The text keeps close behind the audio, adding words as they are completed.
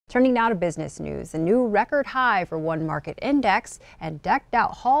Turning now to business news, a new record high for one market index and decked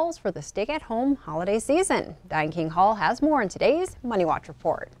out halls for the stay-at-home holiday season. Diane King Hall has more in today's MoneyWatch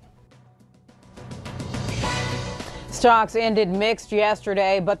Report. Stocks ended mixed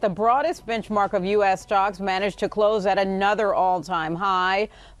yesterday, but the broadest benchmark of U.S. stocks managed to close at another all-time high.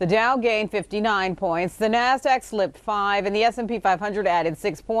 The Dow gained 59 points, the Nasdaq slipped 5, and the S&P 500 added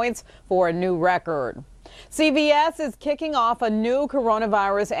 6 points for a new record. CVS is kicking off a new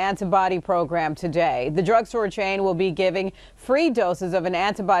coronavirus antibody program today. The drugstore chain will be giving free doses of an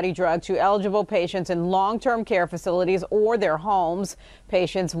antibody drug to eligible patients in long-term care facilities or their homes.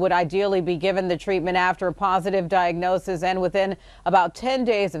 Patients would ideally be given the treatment after a positive diagnosis and within about 10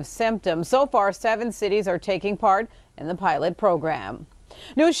 days of symptoms. So far, 7 cities are taking part in the pilot program.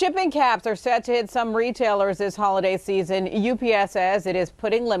 New shipping caps are set to hit some retailers this holiday season. UPS says it is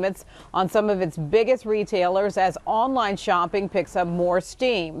putting limits on some of its biggest retailers as online shopping picks up more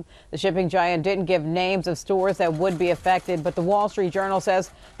steam. The shipping giant didn't give names of stores that would be affected, but the Wall Street Journal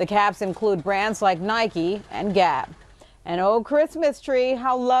says the caps include brands like Nike and Gap. And oh, Christmas tree,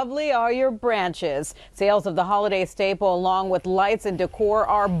 how lovely are your branches? Sales of the holiday staple along with lights and decor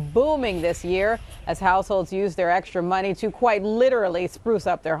are booming this year as households use their extra money to quite literally spruce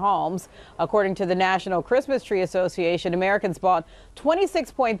up their homes. According to the National Christmas Tree Association, Americans bought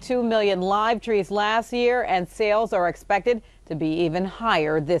 26.2 million live trees last year, and sales are expected to be even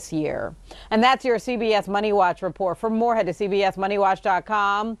higher this year. And that's your CBS Money Watch report. For more, head to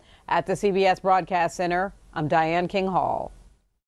CBSMoneyWatch.com. At the CBS Broadcast Center, I'm Diane King Hall.